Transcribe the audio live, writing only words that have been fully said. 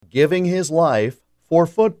giving his life for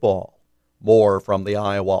football. More from the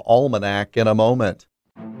Iowa Almanac in a moment.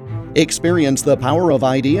 Experience the power of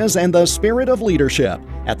ideas and the spirit of leadership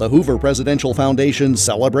at the Hoover Presidential Foundation's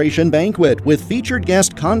Celebration Banquet with featured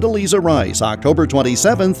guest Condoleezza Rice, October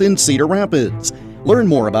 27th in Cedar Rapids. Learn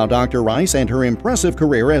more about Dr. Rice and her impressive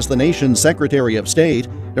career as the nation's Secretary of State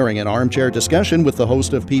during an armchair discussion with the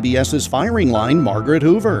host of PBS's Firing Line, Margaret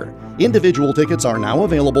Hoover. Individual tickets are now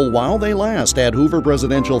available while they last at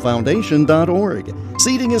hooverpresidentialfoundation.org.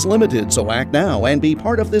 Seating is limited, so act now and be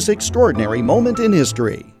part of this extraordinary moment in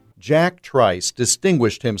history. Jack Trice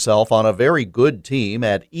distinguished himself on a very good team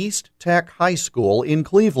at East Tech High School in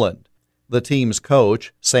Cleveland. The team's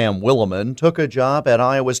coach, Sam Williman, took a job at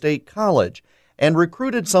Iowa State College and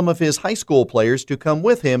recruited some of his high school players to come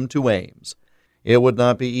with him to Ames. It would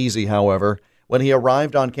not be easy, however. When he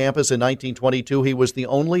arrived on campus in 1922, he was the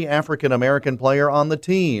only African-American player on the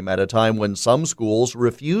team at a time when some schools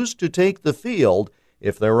refused to take the field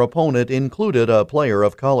if their opponent included a player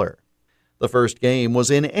of color. The first game was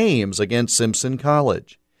in Ames against Simpson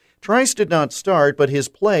College. Trice did not start, but his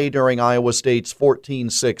play during Iowa State's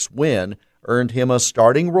 14-6 win earned him a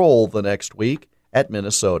starting role the next week at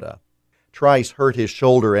Minnesota. Trice hurt his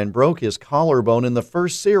shoulder and broke his collarbone in the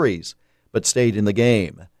first series, but stayed in the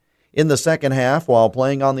game. In the second half, while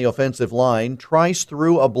playing on the offensive line, Trice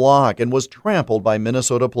threw a block and was trampled by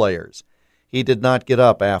Minnesota players. He did not get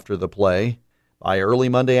up after the play. By early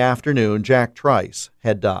Monday afternoon, Jack Trice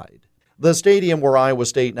had died. The stadium where Iowa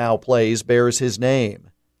State now plays bears his name.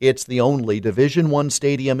 It's the only Division I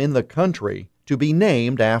stadium in the country to be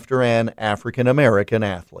named after an African-American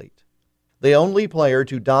athlete. The only player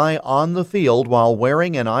to die on the field while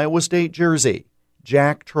wearing an Iowa State jersey,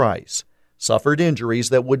 Jack Trice, suffered injuries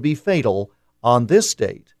that would be fatal on this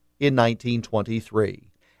date in 1923.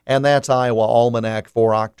 And that's Iowa Almanac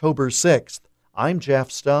for October 6th. I'm Jeff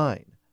Stein.